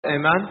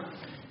Amen.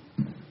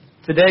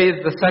 Today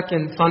is the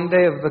second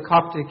Sunday of the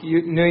Coptic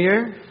New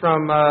Year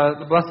from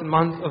the blessed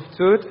month of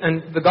Tut,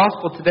 and the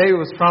Gospel today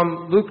was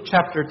from Luke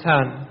chapter 10.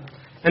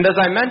 And as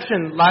I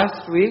mentioned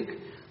last week,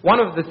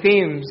 one of the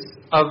themes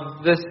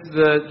of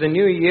the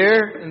new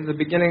year in the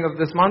beginning of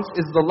this month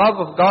is the love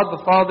of God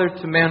the Father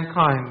to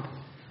mankind.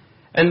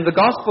 And the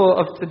Gospel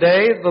of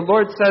today, the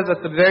Lord says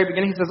at the very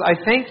beginning, He says, "I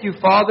thank you,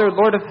 Father,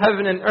 Lord of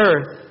heaven and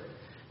earth,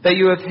 that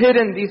you have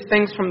hidden these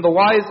things from the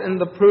wise and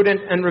the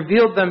prudent and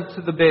revealed them to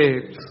the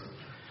babes."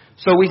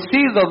 So we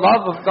see the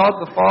love of God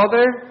the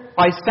Father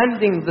by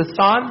sending the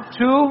Son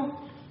to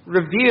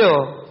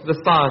reveal the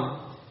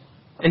Son.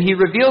 And He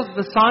reveals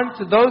the Son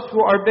to those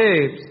who are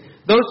babes,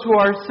 those who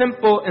are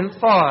simple in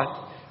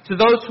thought, to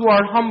those who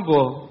are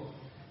humble,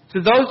 to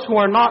those who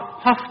are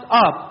not puffed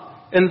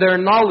up in their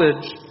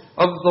knowledge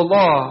of the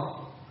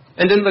law.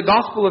 And in the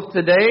Gospel of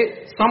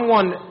today,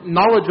 someone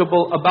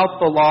knowledgeable about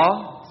the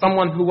law,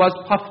 someone who was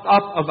puffed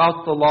up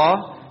about the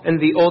law in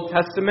the Old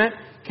Testament,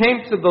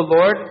 came to the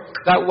Lord.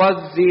 That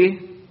was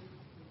the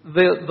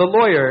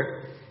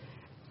lawyer.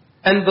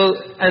 And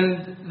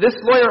this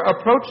lawyer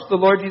approached the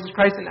Lord Jesus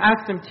Christ and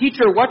asked Him,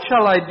 "Teacher, what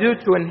shall I do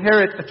to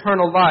inherit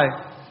eternal life?"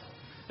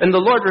 And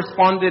the Lord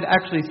responded,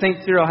 actually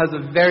St. Cyril has a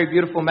very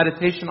beautiful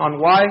meditation on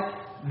why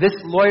this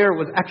lawyer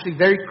was actually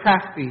very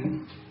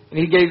crafty. And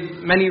he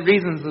gave many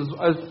reasons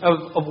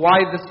of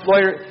why this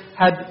lawyer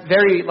had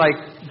very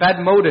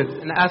bad motives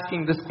in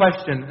asking this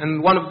question.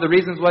 And one of the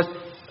reasons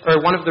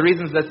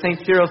that St.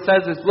 Cyril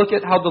says is, look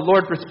at how the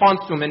Lord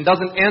responds to him and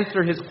doesn't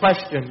answer his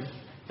question.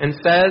 And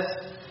says,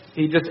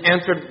 he just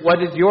answered,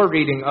 "What is your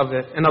reading of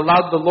it?" And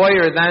allowed the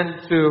lawyer then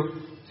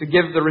to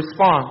give the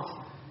response.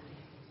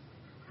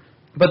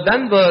 But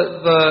then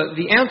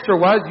the answer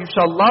was, "You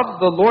shall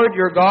love the Lord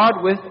your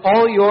God with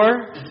all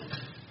your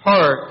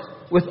heart,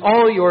 with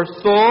all your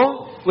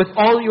soul, with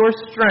all your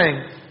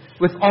strength,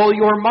 with all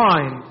your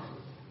mind,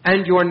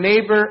 and your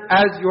neighbor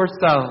as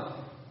yourself."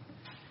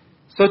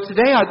 So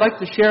today I'd like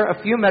to share a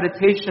few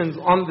meditations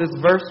on this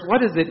verse.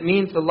 What does it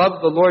mean to love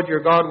the Lord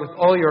your God with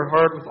all your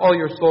heart, with all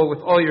your soul,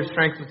 with all your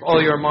strength, with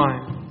all your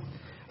mind?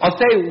 I'll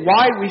say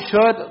why we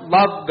should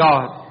love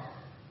God.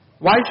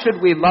 Why should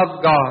we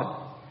love God?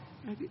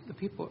 Maybe the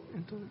people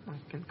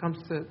can come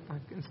sit,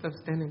 instead of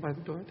standing by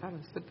the door,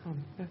 sit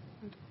down.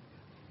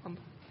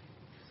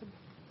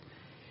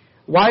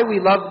 Why we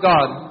love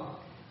God.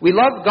 We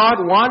love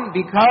God, one,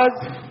 because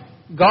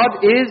God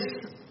is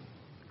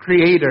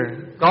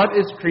Creator. God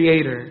is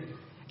Creator.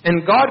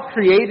 And God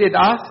created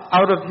us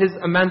out of His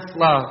immense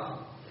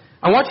love.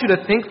 I want you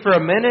to think for a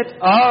minute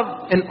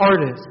of an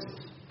artist,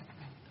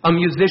 a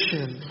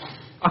musician,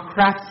 a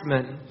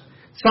craftsman,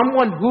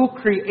 someone who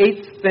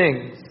creates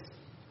things.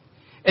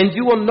 And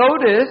you will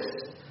notice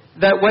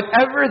that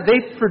whatever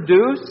they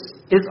produce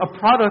is a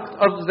product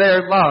of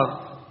their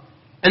love.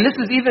 And this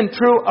is even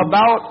true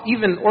about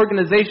even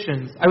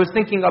organizations. I was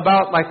thinking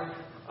about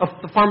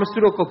the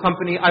pharmaceutical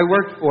company I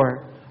worked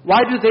for.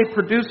 Why do they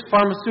produce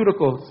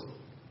pharmaceuticals?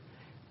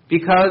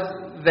 Because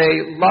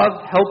they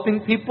love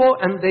helping people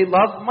and they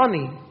love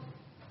money.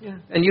 Yeah.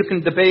 And you can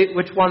debate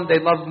which one they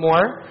love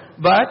more.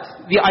 But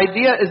the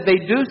idea is they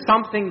do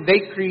something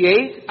they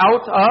create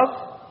out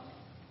of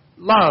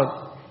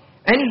love.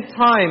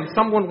 Anytime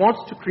someone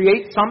wants to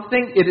create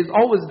something, it is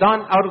always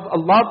done out of a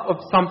love of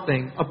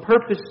something, a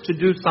purpose to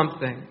do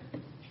something.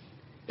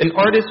 An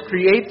artist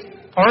creates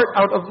art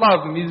out of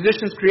love.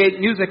 Musicians create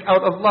music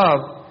out of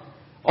love.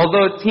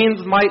 Although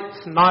teens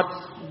might not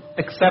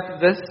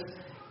accept this,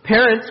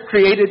 parents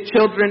created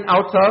children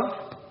out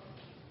of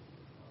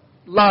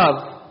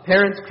love.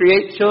 Parents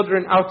create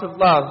children out of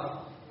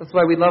love. That's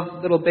why we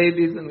love little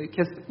babies and we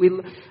kiss. We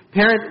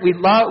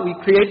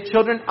create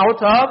children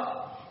out of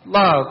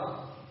love.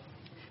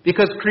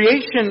 Because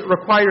creation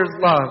requires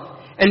love.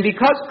 And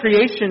because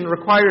creation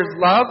requires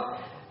love,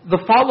 the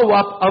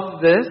follow-up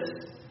of this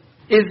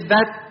is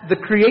that the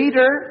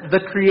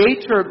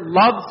Creator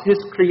loves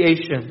His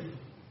creation.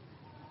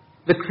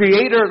 The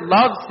Creator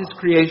loves His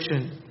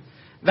creation.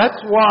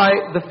 That's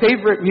why the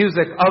favorite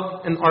music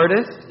of an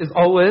artist is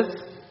always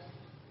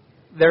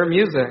their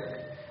music.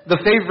 The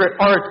favorite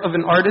art of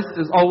an artist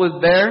is always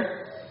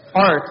their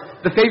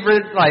art. The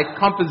favorite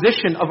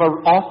composition of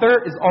an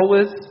author is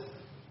always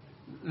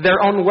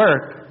their own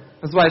work.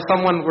 That's why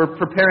we're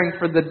preparing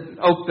for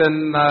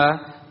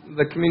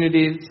the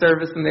community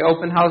service and the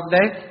open house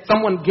day.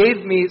 Someone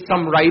gave me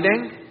some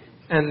writing,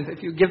 and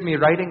if you give me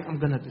writing, I'm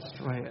going to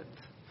destroy it.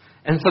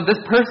 And so this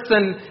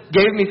person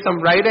gave me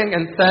some writing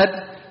and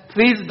said,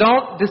 "Please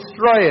don't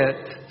destroy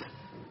it.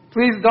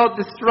 Please don't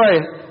destroy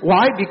it."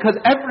 Why? Because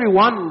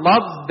everyone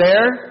loves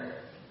their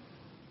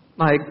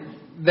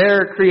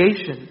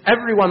creation.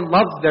 Everyone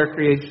loves their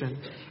creation.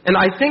 And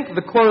I think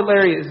the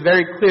corollary is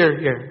very clear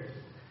here.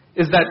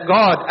 Is that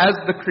God, as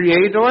the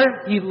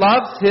Creator, He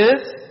loves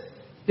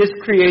His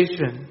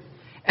creation.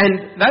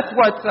 And that's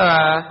what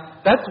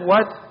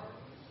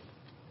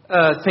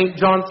St.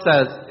 John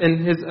says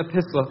in his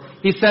epistle.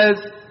 He says,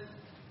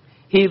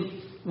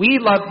 we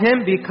love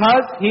Him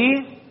because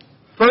He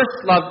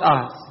first loved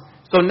us.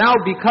 So now,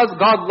 because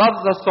God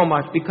loves us so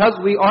much, because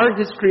we are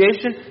His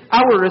creation,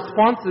 our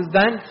response is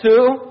then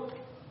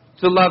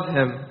to love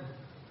Him.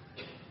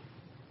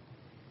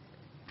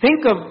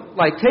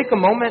 Take a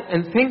moment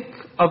and think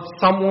of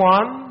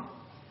someone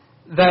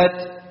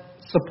that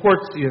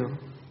supports you.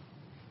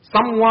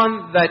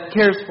 Someone that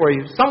cares for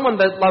you. Someone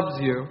that loves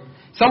you.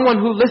 Someone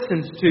who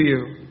listens to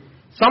you.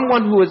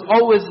 Someone who is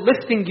always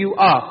lifting you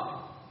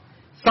up.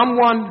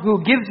 Someone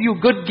who gives you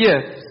good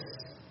gifts.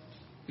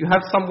 You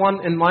have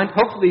someone in mind?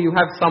 Hopefully you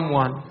have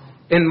someone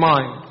in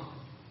mind.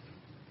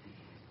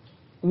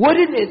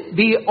 Wouldn't it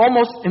be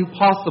almost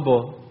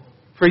impossible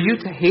for you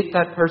to hate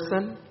that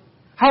person?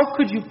 How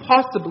could you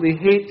possibly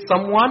hate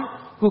someone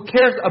who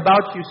cares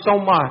about you so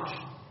much?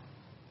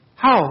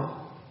 How?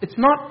 It's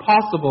not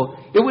possible.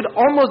 It would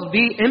almost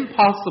be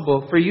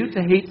impossible for you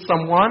to hate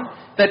someone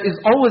that is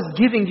always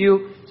giving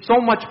you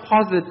so much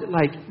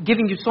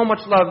giving you so much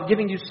love,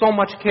 giving you so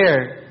much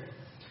care.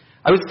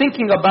 I was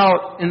thinking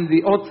about in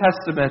the Old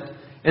Testament,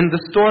 in the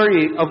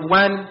story of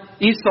when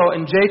Esau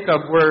and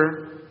Jacob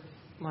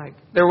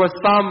there was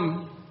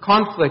some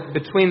conflict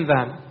between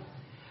them.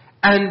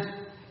 And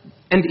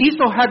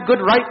Esau had good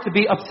right to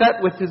be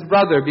upset with his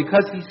brother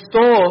because he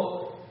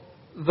stole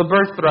the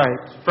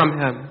birthright from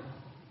him.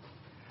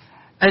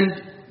 And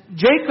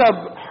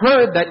Jacob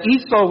heard that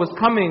Esau was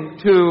coming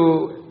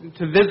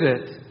to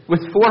visit with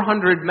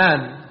 400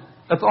 men.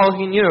 That's all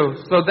he knew.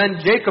 So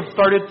then Jacob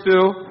started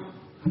to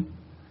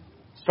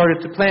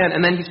plan,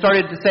 and then he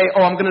started to say,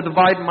 I'm going to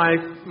divide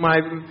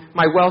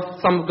my wealth.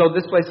 Some go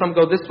this way, some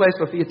go this way.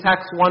 So if he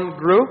attacks one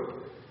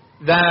group,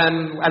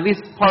 then at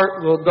least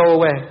part will go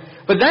away.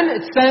 But then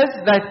it says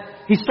that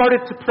he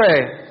started to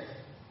pray.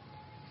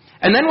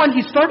 And then when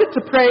he started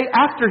to pray,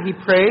 after he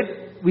prayed,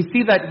 we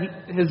see that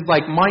his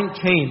mind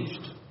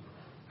changed.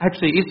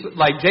 Actually,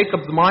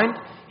 Jacob's mind,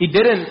 he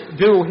didn't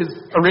do his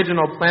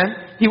original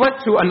plan. He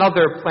went to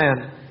another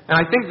plan. And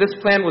I think this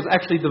plan was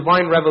actually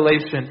divine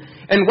revelation.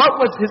 And what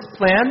was his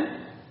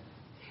plan?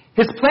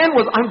 His plan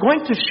was, I'm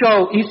going to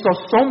show Esau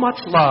so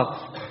much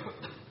love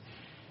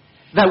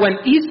that when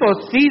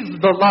Esau sees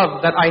the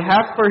love that I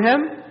have for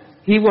him,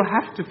 he will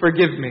have to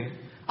forgive me.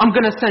 I'm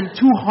going to send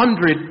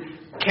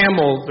 200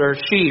 camels or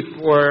sheep,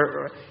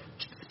 or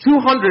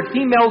 200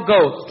 female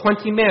goats,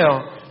 20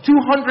 male,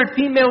 200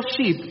 female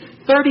sheep,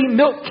 30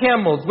 milk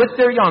camels with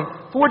their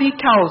young, 40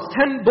 cows,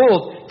 10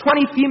 bulls,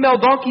 20 female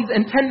donkeys,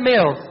 and 10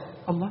 males.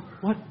 Allah,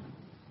 what?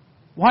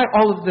 Why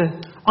all of this?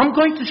 I'm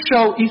going to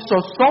show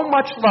Esau so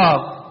much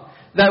love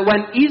that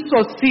when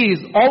Esau sees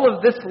all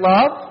of this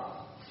love,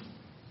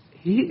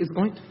 he is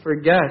going to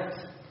forget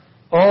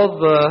all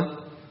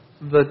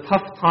the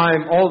tough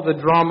time, all the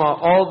drama,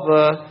 all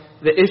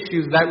the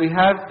issues that we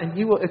have, and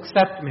he will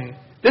accept me.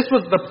 This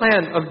was the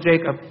plan of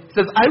Jacob. He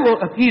says, I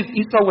will appease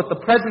Esau with the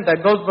present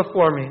that goes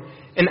before me,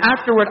 and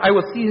afterward I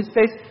will see his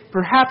face.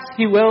 Perhaps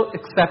he will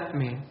accept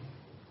me.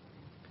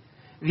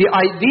 The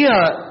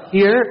idea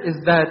here is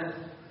that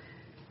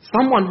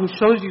someone who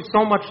shows you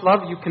so much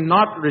love, you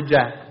cannot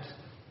reject.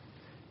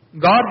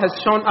 God has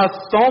shown us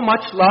so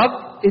much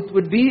love, it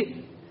would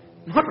be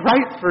not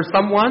right for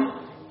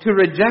someone to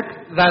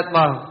reject that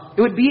love.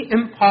 It would be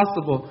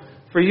impossible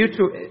for you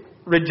to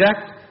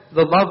reject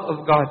the love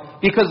of God.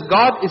 Because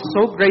God is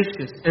so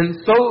gracious and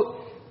so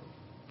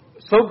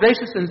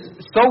gracious and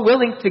so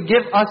willing to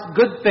give us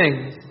good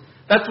things.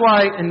 That's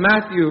why in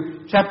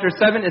Matthew chapter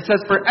 7 it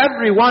says, for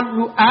everyone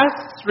who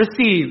asks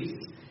receives.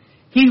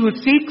 He who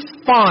seeks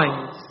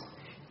finds.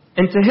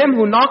 And to him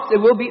who knocks it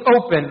will be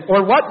opened.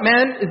 Or what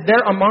man is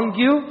there among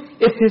you,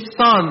 if his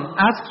son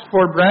asks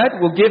for bread,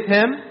 will give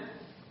him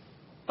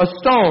a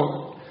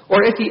stone?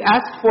 Or if he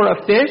asks for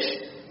a fish,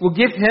 will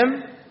give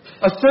him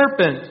a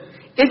serpent?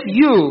 If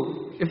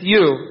you,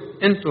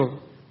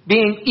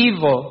 being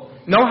evil,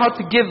 know how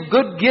to give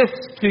good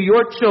gifts to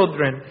your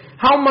children,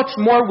 how much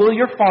more will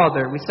your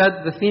Father? We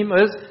said the theme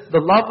is the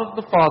love of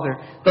the Father.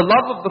 The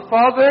love of the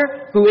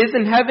Father who is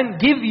in heaven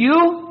give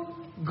you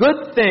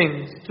good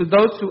things to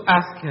those who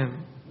ask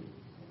Him.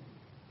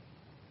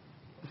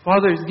 The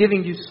Father is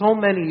giving you so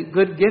many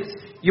good gifts.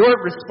 Your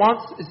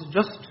response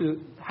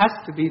has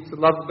to be to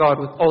love God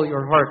with all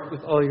your heart,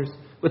 with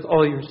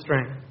all your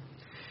strength.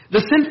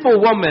 The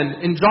sinful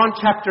woman in John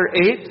chapter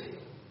 8,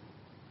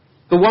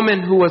 the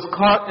woman who was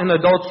caught in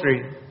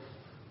adultery,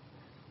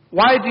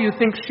 why do you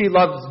think she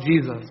loves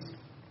Jesus?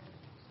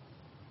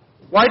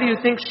 Why do you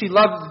think she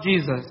loves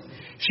Jesus?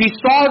 She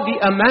saw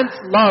the immense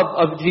love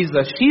of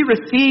Jesus. She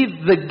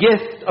received the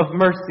gift of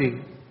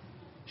mercy.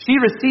 She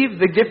received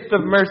the gift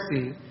of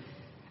mercy.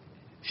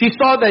 She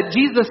saw that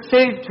Jesus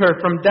saved her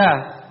from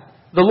death.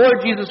 The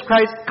Lord Jesus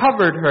Christ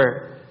covered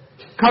her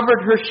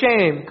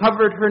shame,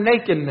 covered her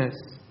nakedness,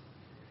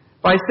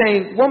 by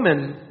saying,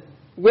 woman,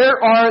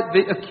 where are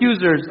the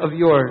accusers of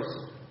yours?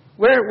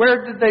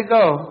 Where did they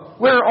go?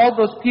 Where are all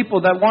those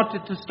people that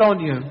wanted to stone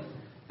you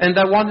and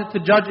that wanted to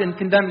judge and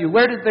condemn you?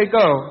 Where did they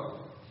go?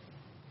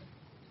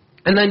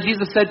 And then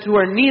Jesus said to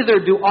her, neither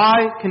do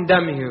I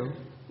condemn you.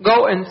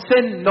 Go and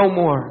sin no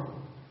more.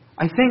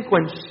 I think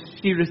when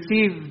she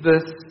received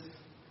this,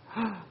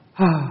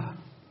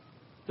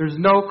 There's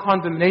no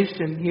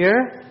condemnation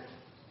here.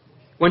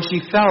 When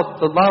she felt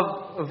the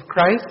love of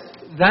Christ,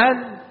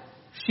 then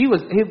she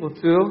was able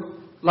to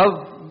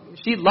love.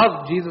 She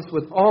loved Jesus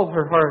with all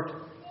her heart.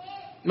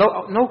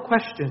 No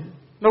question.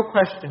 No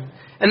question.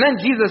 And then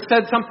Jesus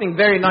said something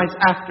very nice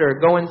after,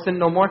 "Go and sin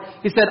no more."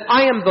 He said,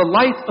 "I am the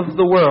light of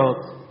the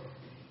world.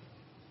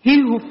 He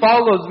who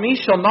follows me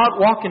shall not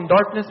walk in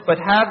darkness, but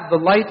have the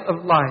light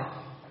of life."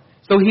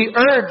 So he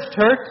urged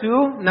her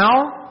to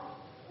now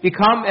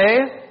become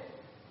a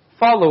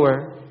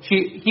follower.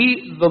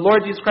 The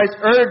Lord Jesus Christ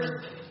urged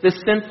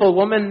this sinful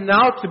woman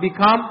now to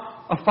become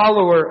a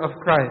follower of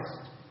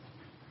Christ.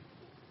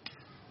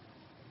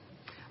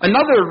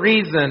 Another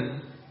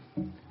reason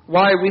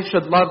why we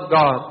should love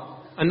God,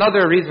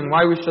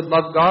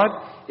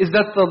 is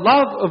that the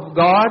love of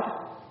God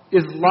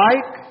is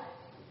like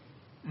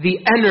the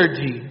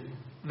energy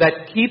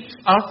that keeps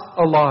us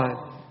alive.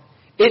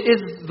 It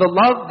is the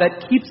love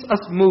that keeps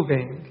us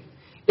moving.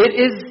 It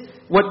is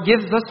what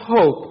gives us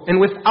hope. And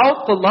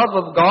without the love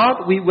of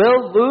God, we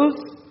will lose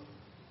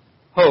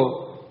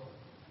hope.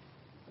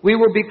 We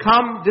will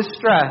become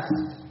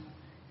distressed.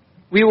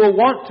 We will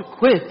want to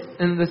quit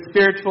in the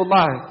spiritual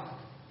life.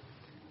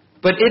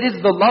 But it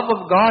is the love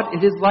of God,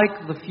 it is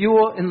like the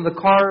fuel in the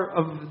car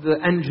of the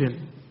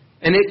engine.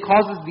 And it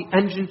causes the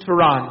engine to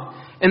run.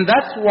 And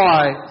that's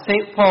why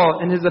St. Paul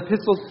in his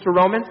epistles to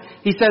Romans,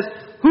 he says,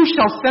 "Who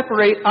shall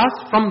separate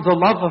us from the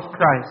love of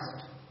Christ?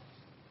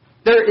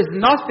 There is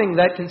nothing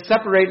that can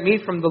separate me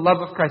from the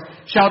love of Christ.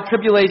 Shall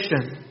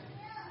tribulation,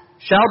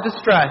 shall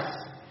distress,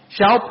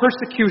 shall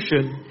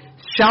persecution,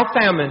 shall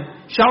famine,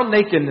 shall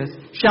nakedness,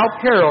 shall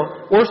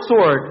peril, or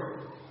sword."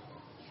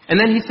 And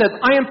then he says,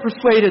 "I am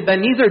persuaded that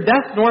neither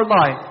death nor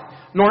life,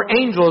 nor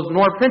angels,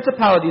 nor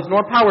principalities,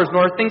 nor powers,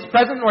 nor things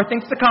present, nor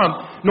things to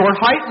come, nor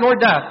height, nor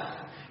depth,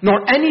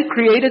 nor any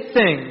created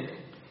thing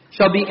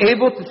shall be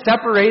able to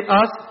separate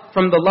us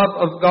from the love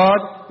of God,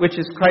 which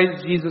is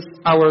Christ Jesus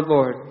our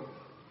Lord."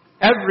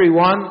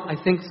 Everyone, I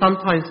think,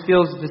 sometimes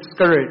feels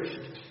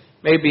discouraged,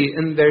 maybe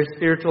in their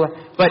spiritual life.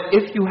 But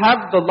if you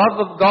have the love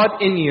of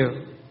God in you,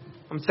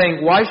 I'm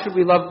saying, why should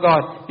we love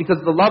God?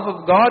 Because the love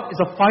of God is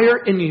a fire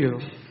in you.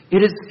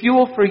 It is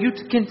fuel for you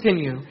to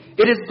continue.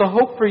 It is the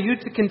hope for you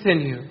to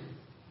continue.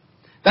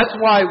 That's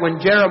why when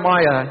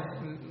Jeremiah,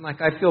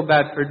 I feel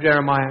bad for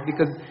Jeremiah,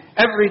 because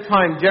every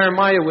time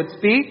Jeremiah would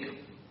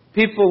speak,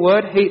 people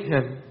would hate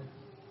him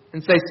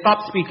and say,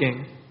 "Stop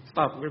speaking.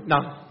 Stop, we're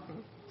done.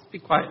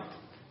 Speak quiet.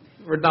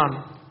 We're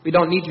done. We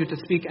don't need you to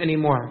speak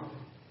anymore.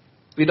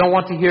 We don't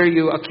want to hear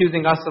you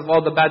accusing us of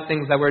all the bad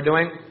things that we're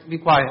doing. Be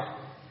quiet."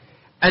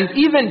 And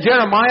even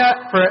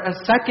Jeremiah, for a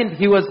second,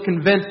 he was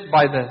convinced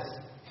by this.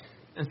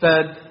 And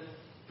said,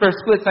 for a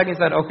split second, he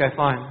said, "Okay,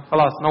 fine.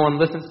 Khalas, no one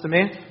listens to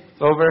me.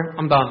 It's over.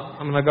 I'm done.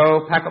 I'm going to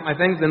go pack up my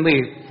things and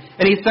leave."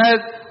 And he says,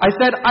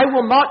 "I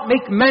will not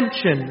make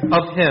mention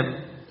of him,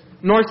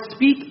 nor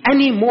speak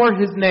any more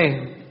his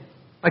name."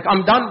 Like,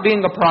 I'm done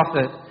being a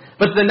prophet.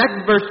 But the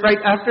next verse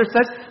right after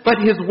says, "But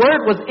his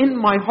word was in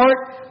my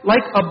heart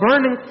like a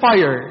burning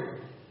fire,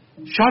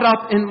 shut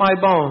up in my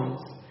bones."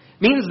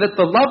 Means that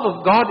the love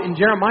of God in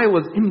Jeremiah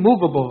was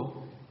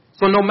immovable.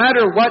 So no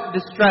matter what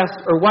distress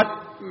or what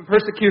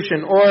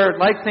persecution, or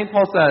like St.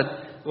 Paul said,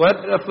 what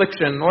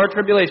affliction, or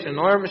tribulation,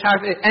 or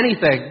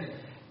anything,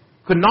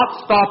 could not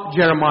stop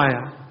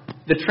Jeremiah.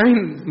 The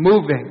train's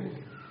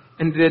moving.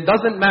 And it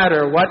doesn't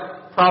matter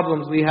what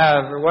problems we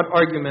have, or what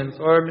arguments,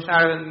 or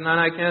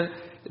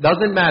it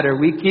doesn't matter.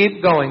 We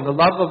keep going. The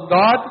love of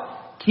God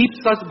keeps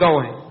us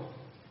going.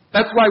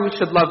 That's why we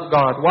should love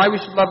God. Why we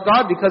should love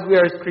God? Because we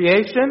are His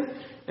creation.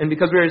 And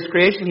because we are His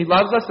creation, He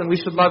loves us, and we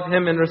should love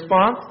Him in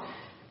response.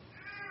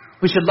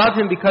 We should love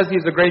Him because He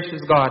is a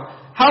gracious God.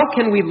 How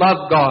can we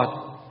love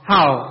God?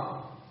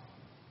 How?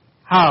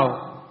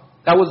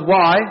 That was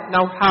why.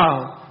 Now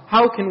how?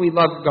 How can we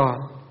love God?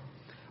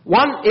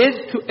 One is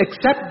to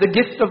accept the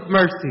gift of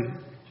mercy.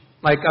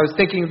 Like I was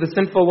thinking of the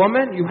sinful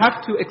woman, you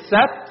have to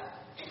accept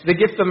the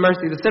gift of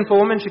mercy. The sinful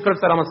woman, she could have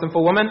said, "I'm a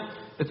sinful woman.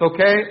 It's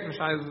okay.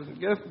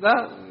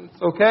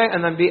 It's okay."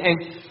 And then be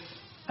angry.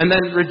 And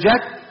then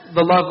reject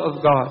the love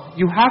of God.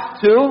 You have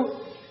to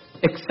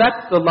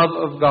accept the love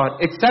of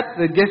God. Accept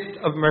the gift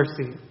of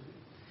mercy.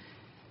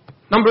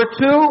 Number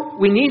two,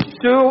 we need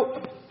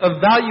to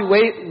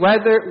evaluate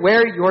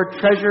where your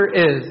treasure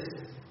is.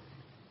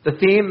 The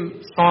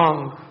theme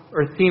song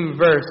or theme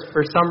verse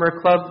for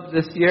Summer Club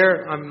this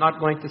year, I'm not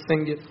going to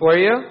sing it for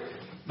you,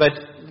 but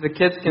the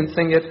kids can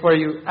sing it for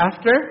you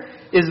after,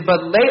 is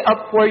 "But lay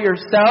up for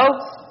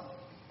yourselves."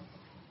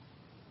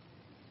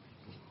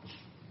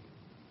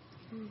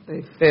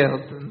 They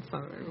failed.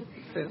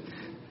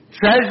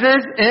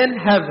 "Treasures in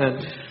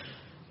heaven,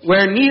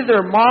 where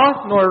neither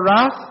moth nor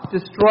rust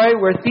destroy,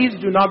 where thieves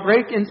do not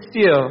break and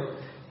steal.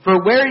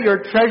 For where your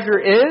treasure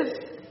is,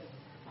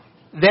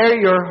 there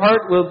your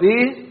heart will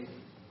be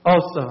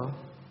also."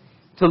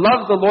 To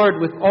love the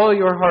Lord with all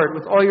your heart,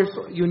 with all your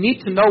soul, you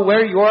need to know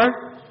where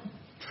your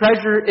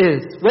treasure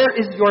is. Where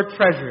is your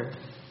treasure?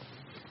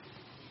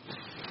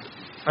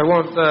 I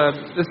won't,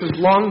 this is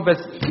long, but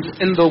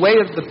in The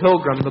Way of the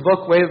Pilgrim, the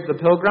book Way of the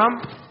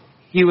Pilgrim,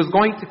 he was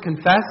going to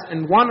confess,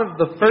 and one of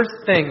the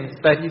first things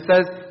that he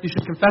says, you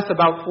should confess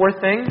about 4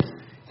 things.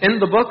 In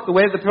the book, The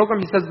Way of the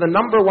Pilgrim, he says the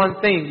number 1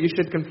 thing you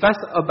should confess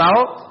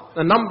about,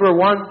 the number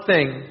 1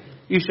 thing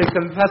you should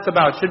confess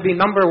about, should be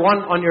number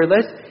 1 on your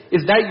list,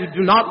 is that you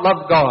do not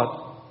love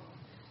God.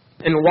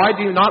 And why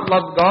do you not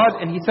love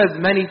God? And he says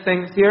many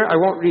things here. I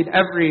won't read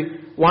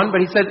every one,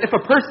 but he says if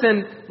a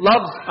person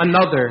loves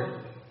another,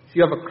 if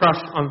you have a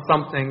crush on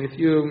something, if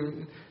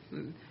you...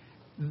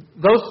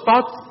 those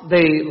thoughts,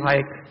 they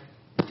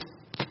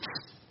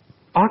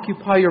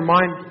occupy your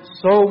mind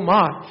so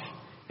much.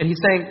 And he's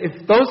saying,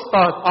 if those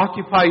thoughts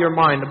occupy your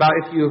mind about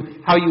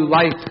how you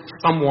like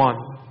someone,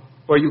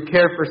 or you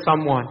care for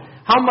someone,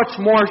 how much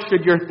more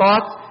should your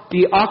thoughts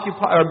be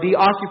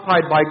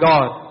occupied by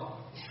God?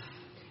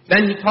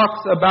 Then he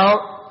talks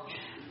about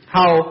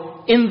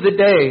how in the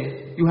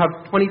day, you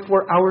have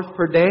 24 hours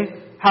per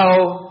day,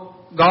 how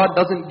God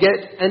doesn't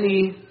get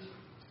any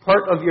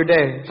part of your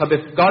day.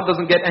 If God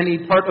doesn't get any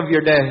part of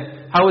your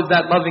day, how is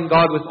that loving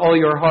God with all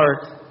your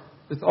heart,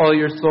 with all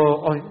your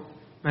soul?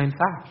 In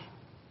fact,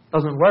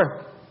 doesn't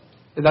work.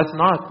 That's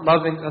not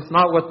loving. That's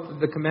not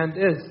what the command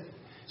is.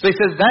 So he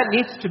says that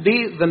needs to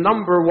be the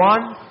number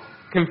 1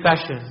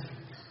 confession.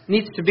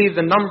 Needs to be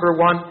the number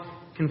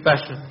 1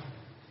 confession.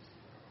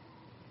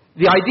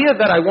 The idea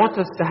that I want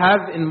us to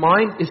have in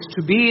mind is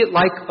to be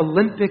like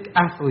Olympic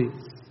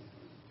athletes.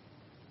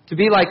 To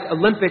be like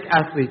Olympic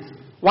athletes.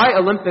 Why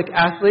Olympic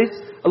athletes?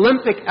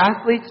 Olympic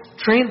athletes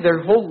train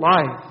their whole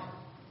life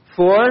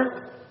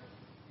for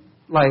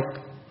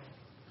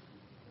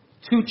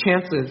 2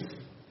 chances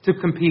to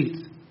compete.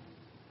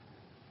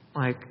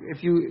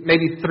 If you,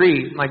 maybe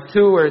 3, 2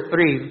 or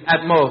 3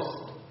 at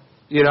most,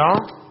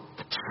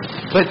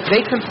 But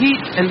they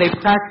compete and they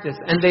practice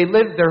and they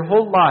live their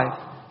whole life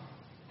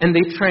and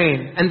they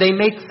train and they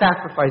make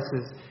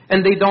sacrifices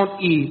and they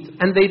don't eat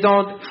and they do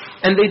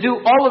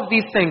all of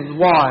these things.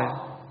 Why?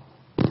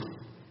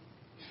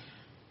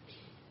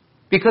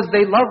 Because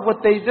they love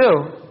what they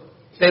do.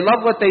 They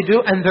love what they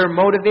do and they're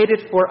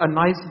motivated for a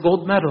nice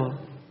gold medal.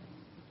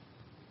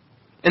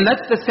 And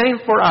that's the same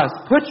for us.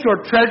 Put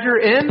your treasure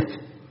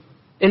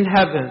in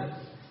heaven.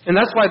 And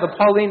that's why the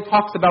Pauline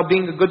talks about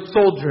being a good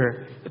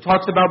soldier. It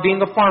talks about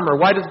being a farmer.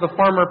 Why does the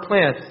farmer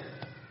plant?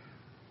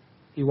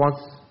 He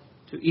wants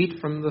to eat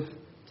from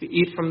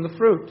the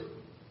fruit.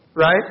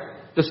 Right?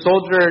 The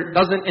soldier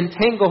doesn't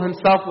entangle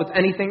himself with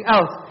anything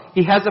else.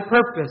 He has a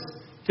purpose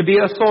to be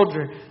a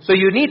soldier. So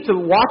you need to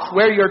watch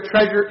where your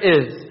treasure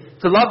is.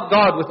 To love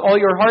God with all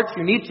your heart,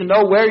 you need to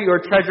know where your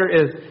treasure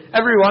is.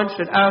 Everyone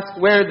should ask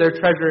where their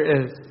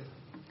treasure is.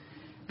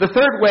 The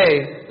third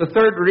way, the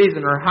third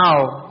reason, or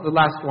how, the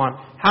last one,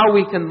 how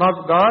we can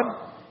love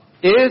God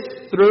is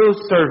through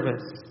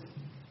service.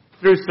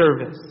 Through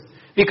service.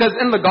 Because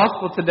in the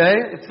gospel today,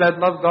 it said,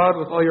 love God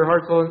with all your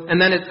heart, soul, and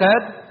then it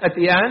said, at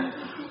the end,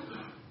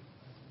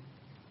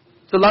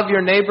 to love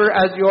your neighbor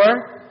as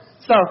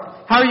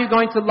yourself. How are you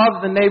going to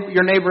love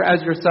your neighbor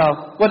as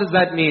yourself? What does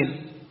that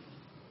mean?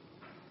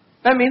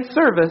 That means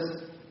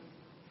service.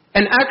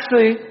 And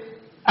actually,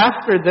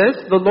 after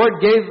this, the Lord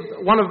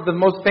gave one of the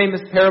most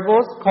famous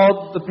parables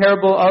called the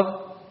parable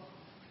of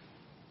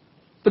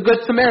the Good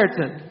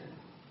Samaritan.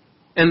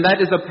 And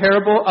that is a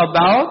parable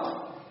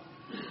about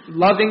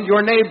loving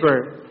your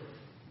neighbor.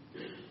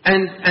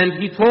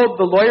 And he told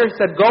the lawyer, he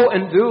said, go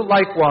and do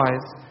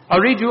likewise. I'll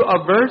read you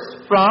a verse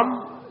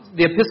from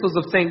the epistles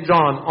of St.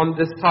 John on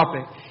this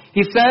topic.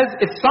 He says,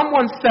 if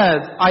someone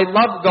says, I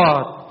love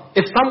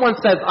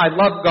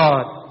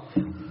God,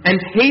 and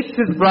hates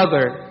his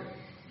brother,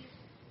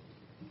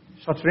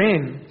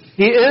 Shatrin,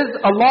 he is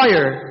a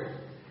liar.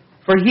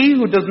 For he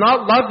who does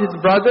not love his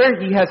brother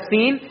he has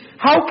seen,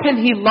 how can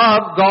he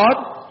love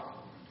God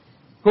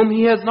whom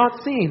he has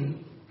not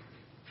seen?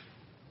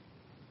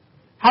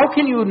 How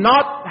can you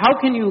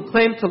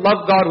claim to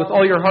love God with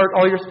all your heart,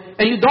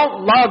 and you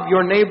don't love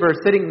your neighbor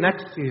sitting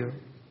next to you?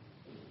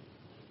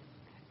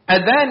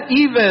 And then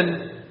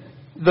even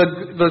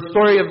the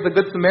story of the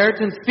Good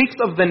Samaritan speaks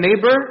of the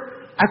neighbor,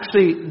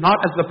 actually not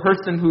as the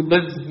person who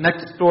lives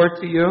next door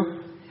to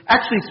you,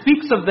 actually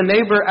speaks of the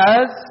neighbor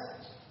as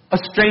a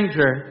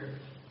stranger.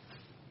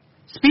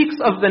 Speaks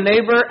of the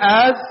neighbor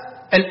as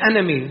an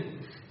enemy.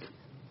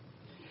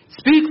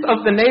 Speaks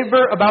of the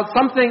neighbor about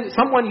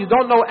someone you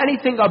don't know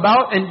anything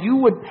about, and you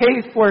would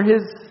pay for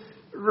his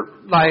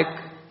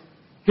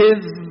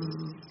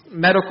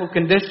medical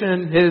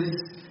condition,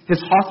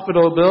 his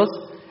hospital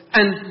bills.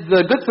 And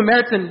the Good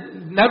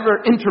Samaritan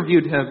never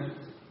interviewed him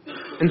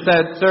and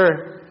said,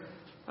 sir,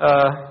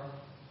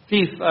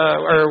 thief,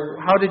 or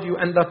how did you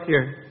end up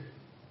here?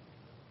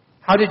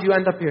 How did you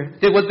end up here?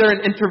 Was there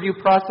an interview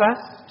process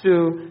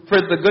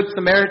for the Good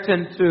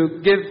Samaritan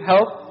to give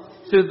help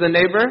to the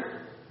neighbor?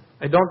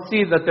 I don't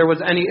see that there was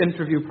any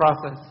interview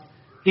process.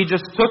 He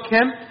just took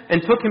him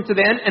to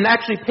the end and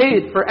actually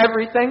paid for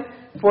everything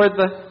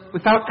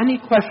without any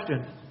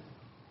question.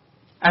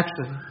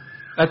 Actually,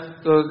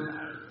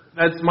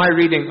 that's my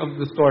reading of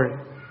the story.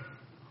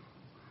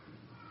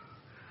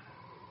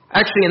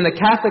 Actually, in the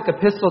Catholic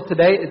epistle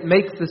today, it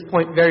makes this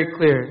point very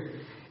clear.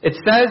 It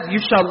says, you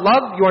shall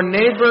love your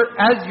neighbor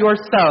as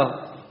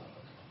yourself.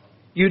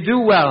 You do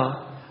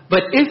well.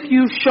 But if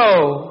you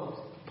show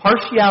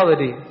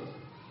partiality,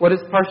 what is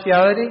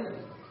partiality?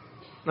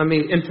 Let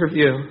me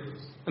interview.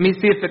 Let me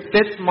see if it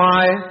fits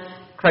my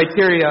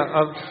criteria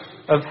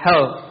of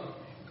health.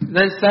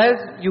 Then it says,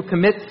 you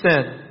commit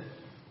sin.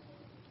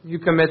 You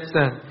commit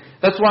sin.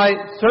 That's why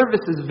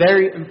service is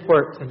very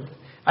important.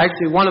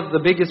 Actually, one of the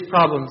biggest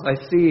problems I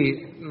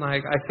see,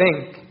 I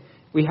think,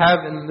 we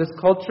have in this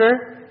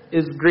culture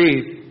is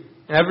greed.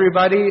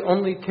 Everybody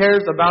only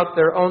cares about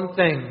their own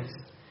things.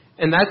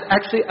 And that's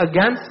actually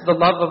against the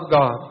love of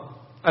God.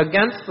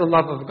 Against the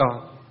love of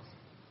God.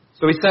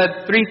 So we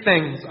said 3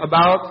 things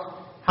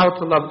about how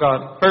to love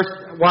God.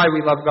 First, why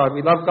we love God.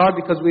 We love God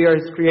because we are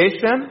His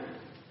creation.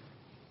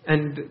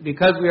 And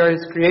because we are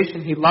His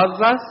creation, He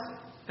loves us.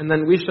 And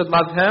then we should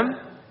love Him.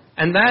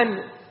 And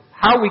then,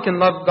 how we can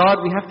love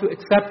God, we have to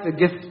accept the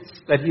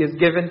gifts that He has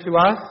given to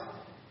us.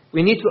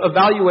 We need to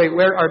evaluate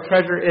where our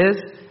treasure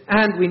is.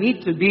 And we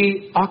need to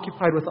be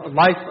occupied with a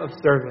life of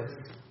service.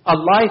 A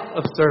life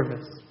of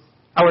service.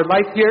 Our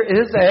life here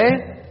is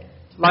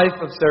a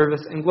life of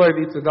service. And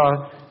glory be to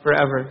God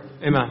forever.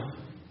 Amen.